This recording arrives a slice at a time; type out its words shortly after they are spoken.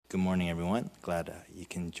Good morning, everyone. Glad you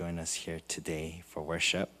can join us here today for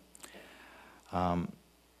worship.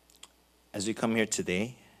 As we come here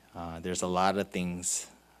today, there's a lot of things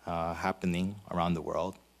happening around the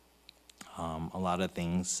world. A lot of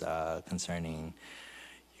things concerning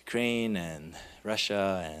Ukraine and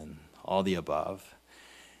Russia and all the above.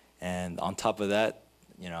 And on top of that,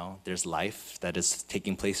 there's life that is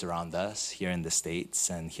taking place around us here in the States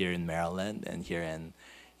and here in Maryland and here in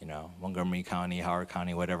Montgomery County, Howard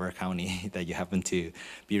County, whatever county that you happen to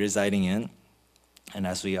be residing in. And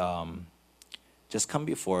as we just come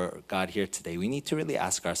before God here today, we need to really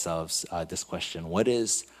ask ourselves this question: what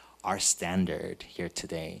is our standard here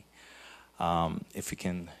today? If we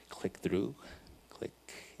can click through, click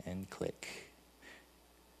and click.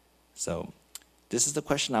 So this is the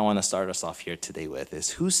question I want to start us off here today with: is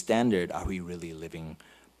whose standard are we really living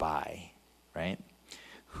by, right?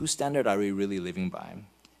 Whose standard are we really living by?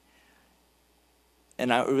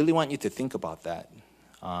 And I really want you to think about that.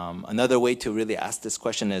 Another way to really ask this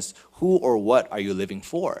question is, who or what are you living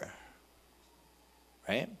for?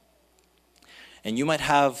 Right? And you might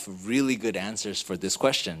have really good answers for this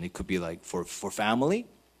question. It could be like for family,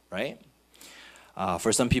 right?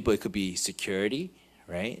 For some people, it could be security,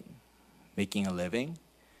 right? Making a living.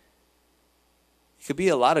 It could be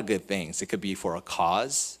a lot of good things. It could be for a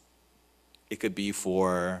cause. It could be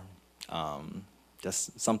for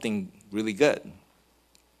just something really good.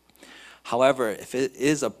 However, if it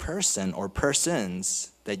is a person or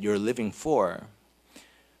persons that you're living for,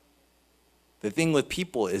 the thing with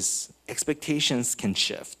people is expectations can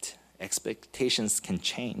shift. Expectations can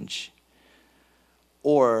change.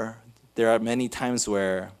 Or there are many times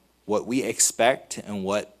where what we expect and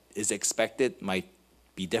what is expected might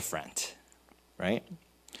be different, right?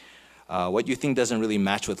 What you think doesn't really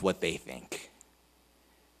match with what they think.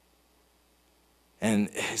 And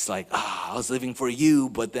it's like, I was living for you,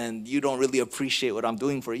 but then you don't really appreciate what I'm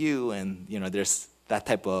doing for you. And, there's that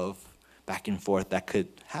type of back and forth that could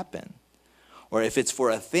happen. Or if it's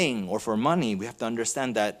for a thing or for money, we have to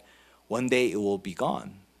understand that one day it will be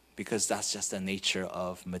gone, because that's just the nature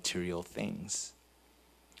of material things.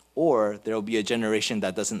 Or there will be a generation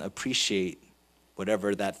that doesn't appreciate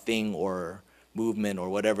whatever that thing or movement or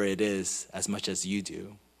whatever it is as much as you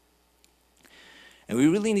do. And we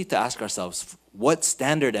really need to ask ourselves, what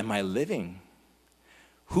standard am I living?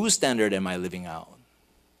 Whose standard am I living out?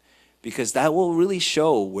 Because that will really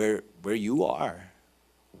show where you are,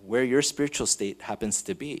 where your spiritual state happens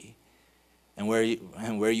to be, and where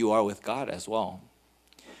you are with God as well.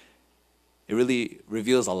 It really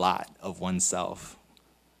reveals a lot of oneself,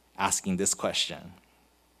 asking this question.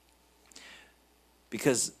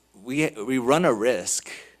 Because we run a risk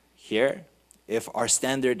here if our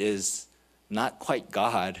standard is not quite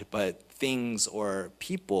God, but things or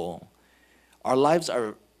people. Our lives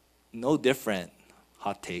are no different,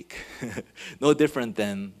 hot take, no different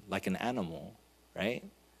than like an animal, right?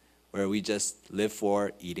 Where we just live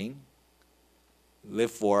for eating,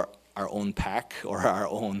 live for our own pack or our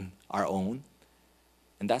own,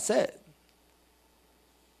 and that's it.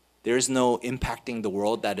 There is no impacting the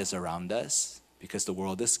world that is around us, because the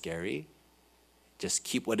world is scary. Just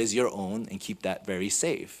keep what is your own and keep that very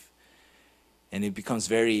safe. And it becomes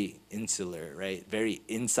very insular, right? Very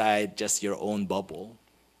inside just your own bubble.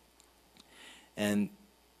 And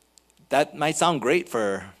that might sound great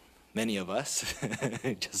for many of us.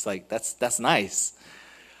 Just like, that's nice.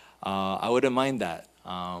 I wouldn't mind that.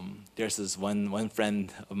 There's this one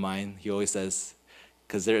friend of mine, he always says,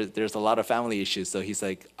 because there's a lot of family issues, so he's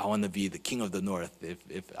like, I want to be the king of the north.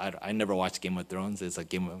 If I never watched Game of Thrones. It's a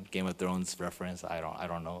Game of Thrones reference. I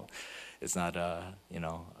don't know. It's not a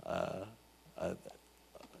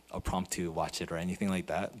prompt to watch it or anything like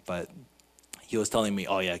that, but he was telling me,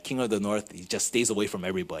 oh yeah, King of the North, he just stays away from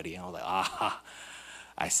everybody. And I was like,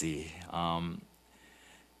 I see.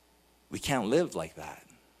 We can't live like that,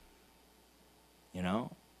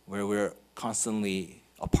 where we're constantly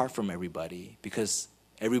apart from everybody, because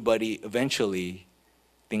everybody, eventually,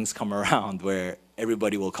 things come around where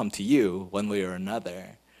everybody will come to you one way or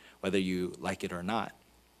another, whether you like it or not.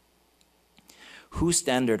 Whose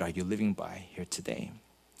standard are you living by here today?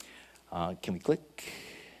 Can we click?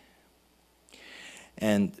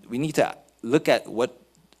 And we need to look at what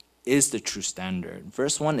is the true standard.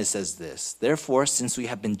 Verse 1, it says this: therefore, since we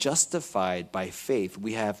have been justified by faith,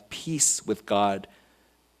 we have peace with God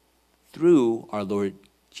through our Lord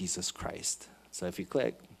Jesus Christ. So if you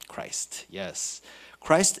click, Christ, yes.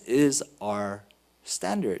 Christ is our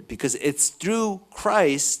standard, because it's through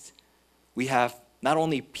Christ we have not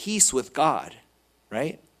only peace with God,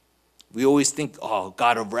 right? We always think, oh,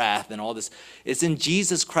 God of wrath and all this. It's in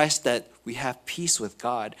Jesus Christ that we have peace with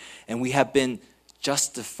God, and we have been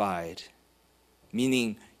justified,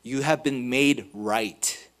 meaning you have been made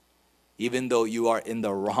right. Even though you are in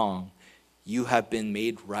the wrong, you have been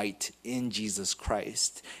made right in Jesus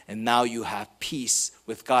Christ. And now you have peace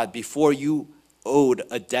with God. Before, you owed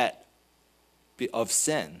a debt of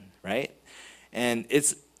sin, right? And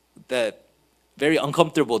it's that very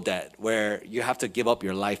uncomfortable debt where you have to give up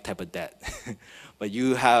your life type of debt. But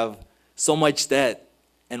you have so much debt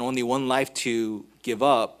and only one life to give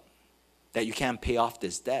up that you can't pay off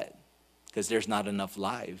this debt because there's not enough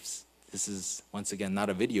lives. This is, once again, not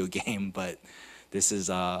a video game, but this is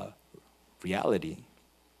a reality.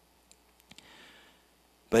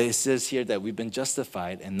 But it says here that we've been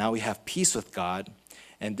justified and now we have peace with God.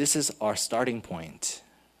 And this is our starting point,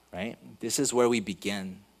 right? This is where we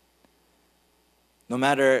begin. No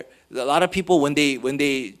matter, a lot of people, when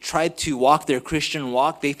they try to walk their Christian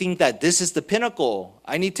walk, they think that this is the pinnacle.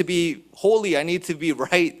 I need to be holy. I need to be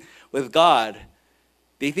right with God.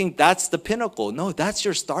 They think that's the pinnacle. No, that's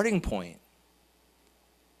your starting point.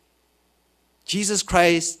 Jesus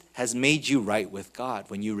Christ has made you right with God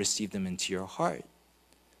when you receive Him into your heart.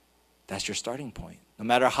 That's your starting point. No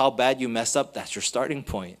matter how bad you mess up, that's your starting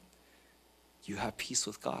point. You have peace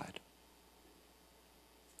with God.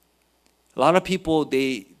 A lot of people,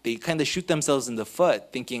 they kind of shoot themselves in the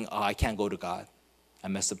foot thinking, oh, I can't go to God. I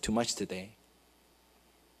messed up too much today.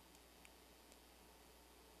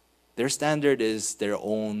 Their standard is their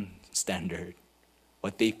own standard.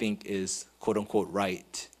 What they think is quote unquote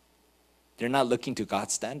right. They're not looking to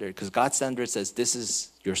God's standard because God's standard says this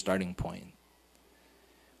is your starting point.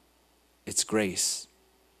 It's grace.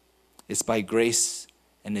 It's by grace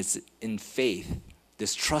and it's in faith,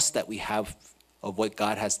 this trust that we have of what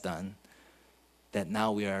God has done, that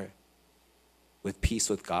now we are with peace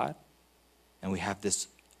with God and we have this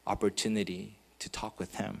opportunity to talk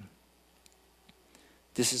with Him.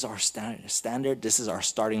 This is our standard. This is our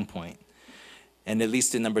starting point. And it leads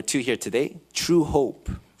to number 2 here today, true hope.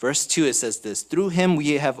 Verse 2, it says this, through Him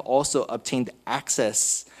we have also obtained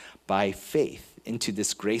access by faith into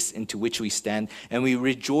this grace into which we stand, and we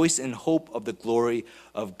rejoice in hope of the glory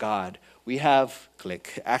of God. We have,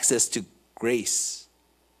 access to grace.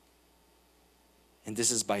 And this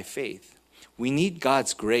is by faith. We need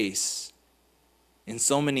God's grace in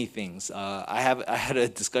so many things. I had a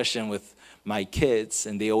discussion with my kids,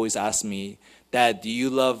 and they always ask me, Dad, do you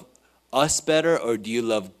love us better or do you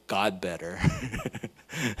love God better?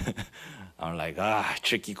 I'm like,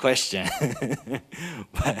 tricky question.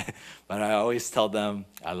 but I always tell them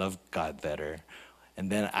I love God better. And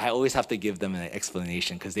then I always have to give them an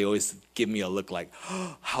explanation because they always give me a look like,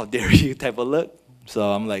 oh, how dare you type of look.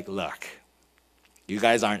 So I'm like, look, you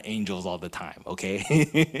guys aren't angels all the time, okay?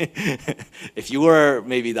 If you were,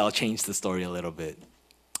 maybe that'll change the story a little bit.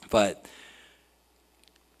 But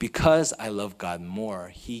because I love God more,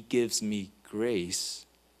 He gives me grace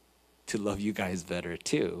to love you guys better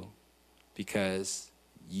too. Because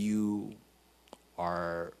you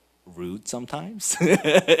are rude sometimes.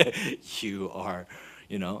 You are,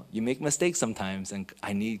 you make mistakes sometimes, and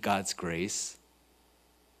I need God's grace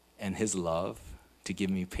and His love to give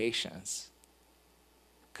me patience.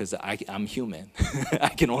 Because I'm human. I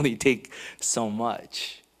can only take so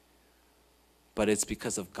much. But it's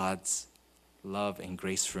because of God's love and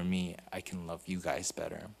grace for me, I can love you guys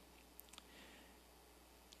better.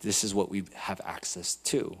 This is what we have access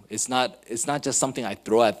to. It's not just something I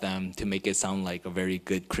throw at them to make it sound like a very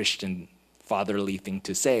good Christian fatherly thing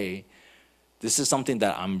to say. This is something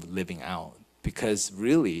that I'm living out. Because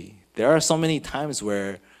really, there are so many times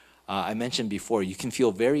where, I mentioned before, you can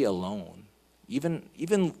feel very alone.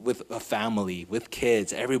 Even with a family, with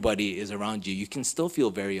kids, everybody is around you, you can still feel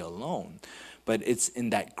very alone. But it's in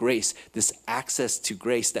that grace, this access to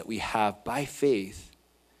grace that we have by faith,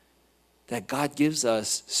 that God gives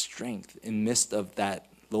us strength in midst of that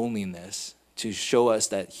loneliness to show us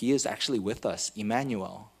that He is actually with us,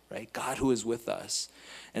 Emmanuel, right? God who is with us.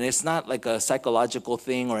 And it's not like a psychological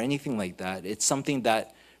thing or anything like that. It's something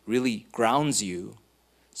that really grounds you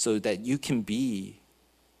so that you can be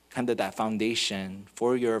kind of that foundation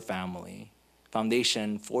for your family,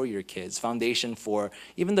 foundation for your kids, foundation for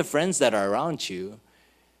even the friends that are around you.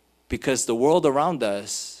 Because the world around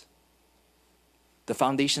us, the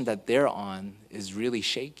foundation that they're on is really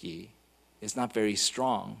shaky. It's not very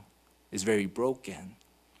strong. It's very broken.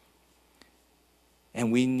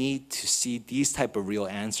 And we need to see these type of real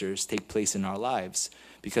answers take place in our lives.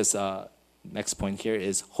 Because next point here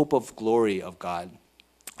is hope of glory of God.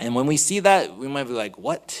 And when we see that, we might be like,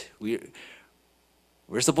 what?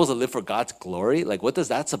 We're supposed to live for God's glory? Like, what does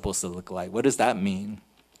that supposed to look like? What does that mean?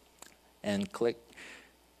 And click.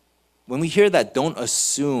 When we hear that, don't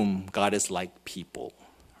assume God is like people,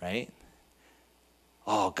 right?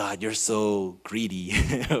 Oh, God, you're so greedy,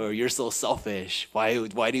 or you're so selfish. Why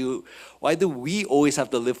do we always have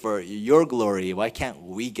to live for your glory? Why can't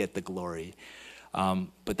we get the glory?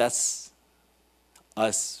 But that's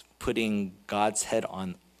us putting God's head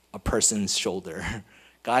on a person's shoulder.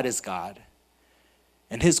 God is God.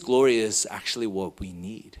 And his glory is actually what we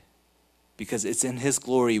need. Because it's in his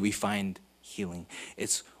glory we find healing.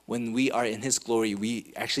 It's when we are in his glory,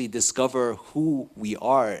 we actually discover who we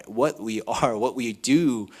are, what we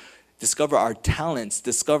do, discover our talents,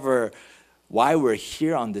 discover why we're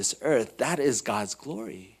here on this earth. That is God's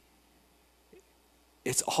glory.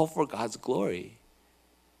 It's all for God's glory.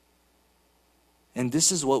 And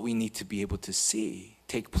this is what we need to be able to see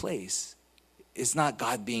take place. It's not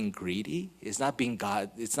God being greedy. It's not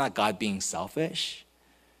God being selfish.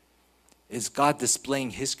 It's God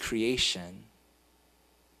displaying his creation.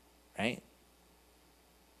 Right?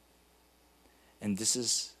 And this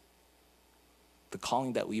is the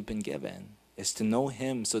calling that we've been given, is to know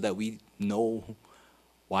him so that we know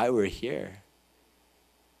why we're here.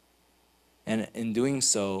 And in doing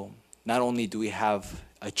so, not only do we have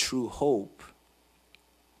a true hope,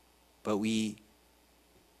 but we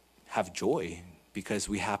have joy because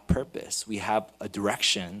we have purpose. We have a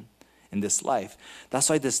direction in this life. That's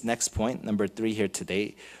why this next point, number 3 here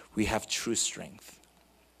today, we have true strength.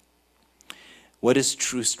 What is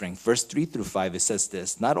true strength? Verse 3 through 5, it says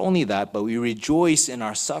this: not only that, but we rejoice in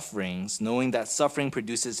our sufferings, knowing that suffering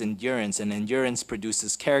produces endurance, and endurance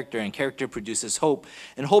produces character, and character produces hope.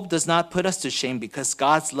 And hope does not put us to shame, because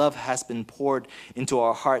God's love has been poured into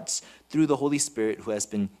our hearts through the Holy Spirit who has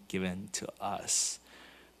been given to us.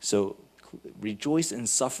 So rejoice in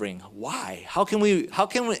suffering. Why? How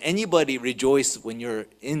can anybody rejoice when you're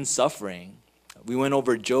in suffering? We went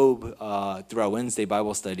over Job through our Wednesday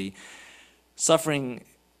Bible study. Suffering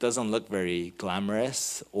doesn't look very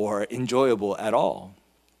glamorous or enjoyable at all.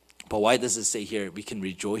 But why does it say here we can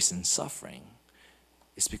rejoice in suffering?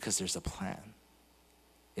 It's because there's a plan.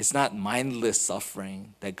 It's not mindless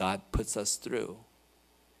suffering that God puts us through.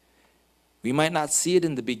 We might not see it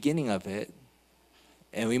in the beginning of it,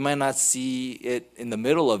 and we might not see it in the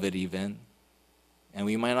middle of it even, and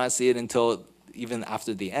we might not see it until even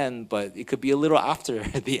after the end, but it could be a little after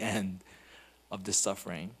the end of the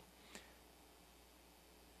suffering.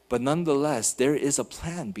 But nonetheless, there is a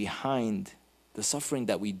plan behind the suffering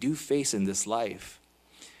that we do face in this life.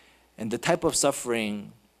 And the type of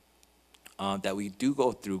suffering that we do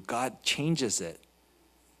go through, God changes it,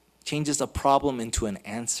 changes a problem into an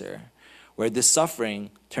answer, where this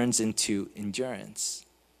suffering turns into endurance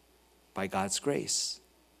by God's grace,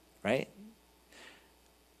 right?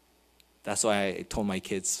 That's why I told my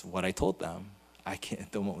kids what I told them.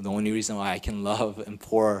 The only reason why I can love and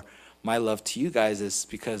pour my love to you guys is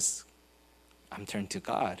because I'm turned to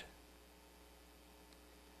God.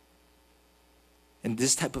 And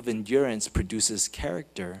this type of endurance produces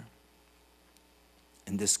character.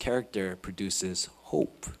 And this character produces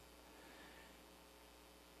hope.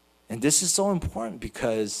 And this is so important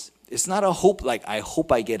because it's not a hope like, I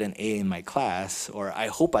hope I get an A in my class, or I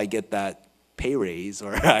hope I get that pay raise,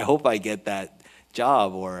 or I hope I get that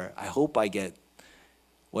job, or I hope I get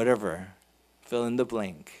whatever, fill in the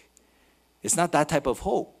blank. It's not that type of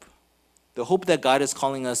hope. The hope that God is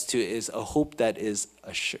calling us to is a hope that is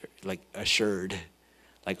assured,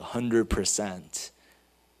 like 100%.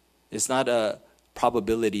 It's not a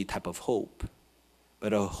probability type of hope,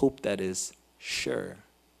 but a hope that is sure.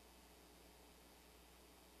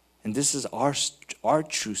 And this is our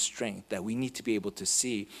true strength that we need to be able to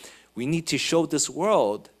see. We need to show this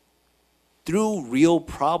world through real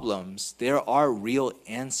problems, there are real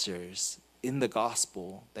answers in the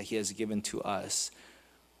gospel that he has given to us.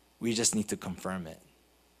 We just need to confirm it.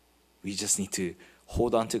 We just need to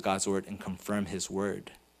hold on to God's word and confirm his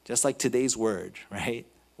word. Just like today's word, right?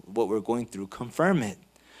 What we're going through, confirm it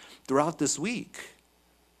throughout this week.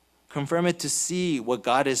 Confirm it to see what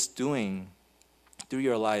God is doing through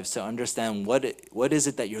your lives, to understand what is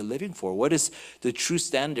it that you're living for? What is the true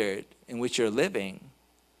standard in which you're living?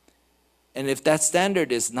 And if that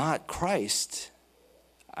standard is not Christ,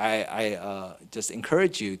 I just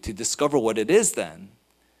encourage you to discover what it is then.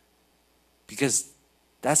 Because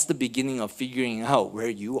that's the beginning of figuring out where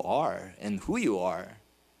you are and who you are,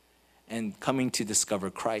 and coming to discover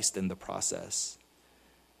Christ in the process.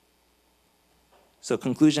 So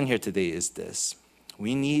conclusion here today is this: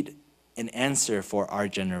 we need an answer for our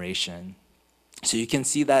generation. So you can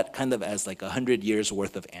see that kind of as like 100 years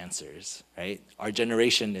worth of answers, right? Our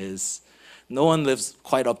generation is, no one lives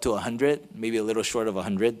quite up to 100, maybe a little short of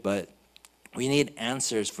 100, but we need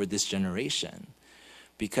answers for this generation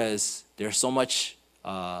because there's so much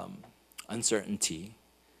uncertainty.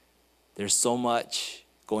 There's so much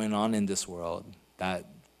going on in this world that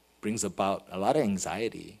brings about a lot of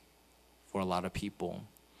anxiety for a lot of people.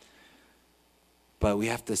 But we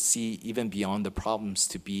have to see even beyond the problems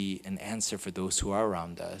to be an answer for those who are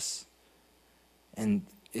around us. And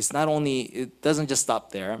it's not only, it doesn't just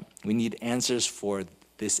stop there. We need answers for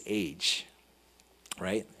this age,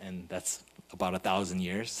 right? And that's about 1,000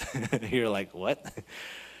 years. You're like, what?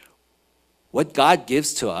 What God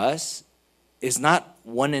gives to us is not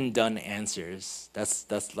one and done answers. That's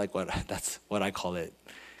what I call it.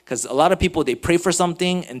 Because a lot of people, they pray for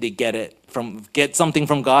something and they get something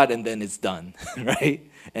from God and then it's done, right?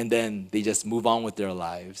 And then they just move on with their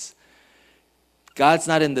lives. God's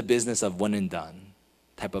not in the business of one and done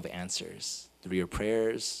type of answers through your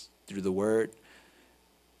prayers, through the word.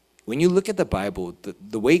 When you look at the Bible,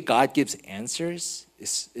 the way God gives answers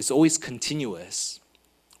is always continuous,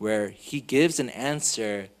 where he gives an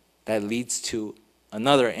answer that leads to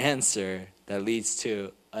another answer, that leads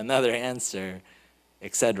to another answer,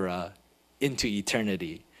 etc., into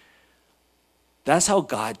eternity. That's how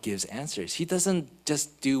God gives answers. He doesn't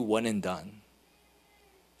just do one and done.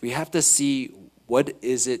 We have to see what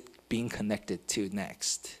is it being connected to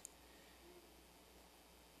next.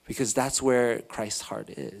 Because that's where Christ's heart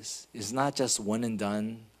is. It's not just one and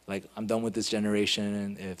done, like I'm done with this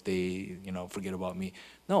generation if they, forget about me.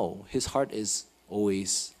 No, his heart is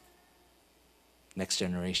always next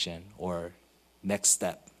generation or next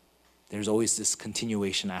step. There's always this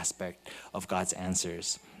continuation aspect of God's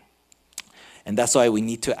answers. And that's why we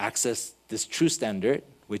need to access this true standard,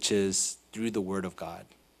 which is through the Word of God,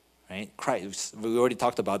 right? Christ. We already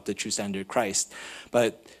talked about the true standard, Christ.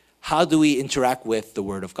 But how do we interact with the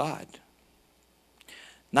Word of God?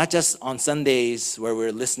 Not just on Sundays where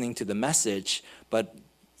we're listening to the message, but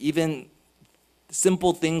even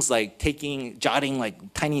simple things like jotting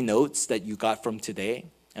like tiny notes that you got from today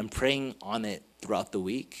and praying on it throughout the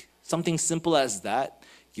week. Something simple as that,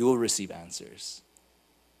 you will receive answers.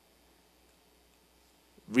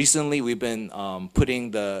 Recently, we've been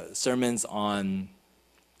putting the sermons on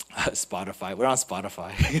Spotify. We're on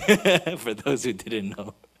Spotify, for those who didn't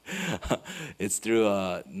know. It's through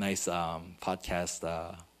a nice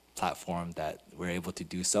podcast platform that we're able to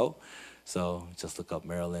do so. So just look up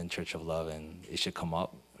Maryland Church of Love and it should come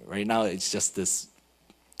up. Right now, it's just this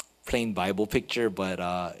plain Bible picture, but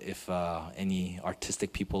if any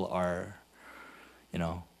artistic people are,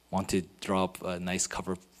 want to draw up a nice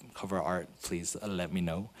cover art, please let me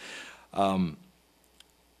know.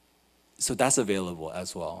 So that's available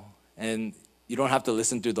as well. And you don't have to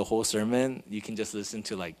listen through the whole sermon. You can just listen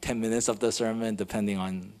to like 10 minutes of the sermon, depending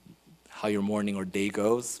on how your morning or day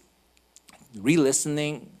goes.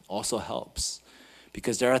 Re-listening also helps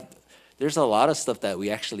because there's a lot of stuff that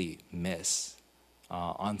we actually miss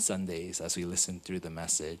on Sundays as we listen through the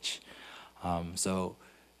message. So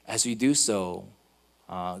as we do so,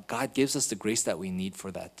 God gives us the grace that we need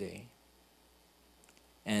for that day.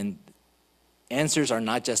 And answers are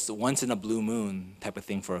not just once in a blue moon type of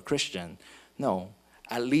thing for a Christian. No,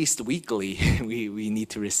 at least weekly we need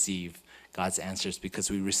to receive God's answers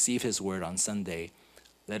because we receive his word on Sunday.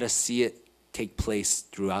 Let us see it take place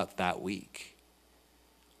throughout that week.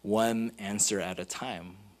 One answer at a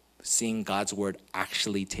time. Seeing God's word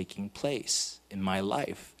actually taking place in my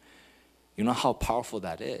life. You know how powerful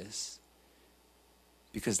that is?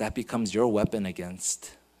 Because that becomes your weapon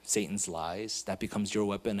against Satan's lies. That becomes your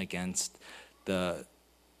weapon against the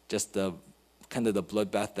kind of the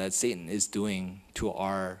bloodbath that Satan is doing to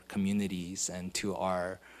our communities and to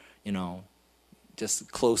our,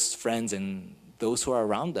 just close friends and those who are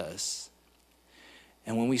around us.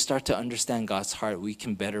 And when we start to understand God's heart, we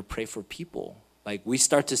can better pray for people. Like we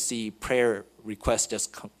start to see prayer requests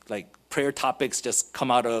prayer topics just come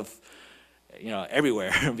out of,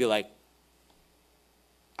 everywhere and be like,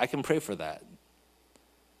 I can pray for that.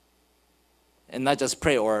 And not just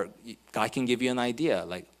pray, or God can give you an idea,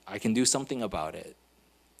 like I can do something about it.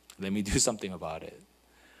 Let me do something about it.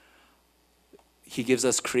 He gives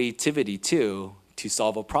us creativity too to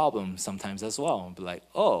solve a problem sometimes as well. And be like,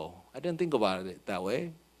 oh, I didn't think about it that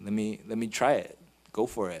way. Let me try it. Go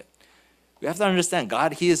for it. We have to understand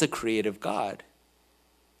God, he is a creative God.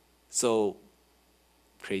 So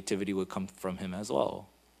creativity would come from him as well.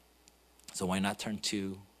 So why not turn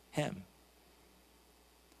to him?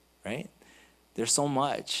 Right? There's so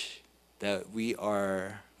much that we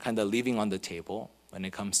are kind of leaving on the table. when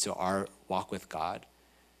it comes to our walk with God.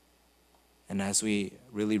 And as we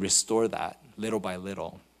really restore that little by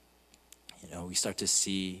little, we start to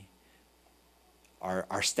see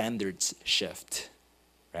our standards shift,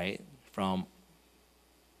 right? From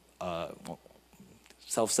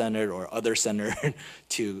self-centered or other-centered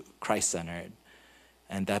to Christ-centered.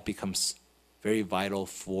 And that becomes very vital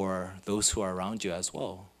for those who are around you as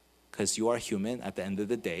well. Because you are human at the end of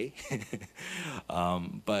the day.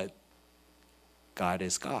 But God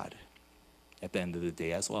is God at the end of the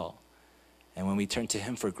day as well. And when we turn to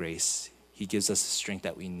Him for grace, He gives us the strength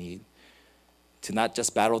that we need to not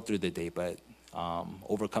just battle through the day, but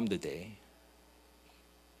overcome the day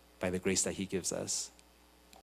by the grace that He gives us.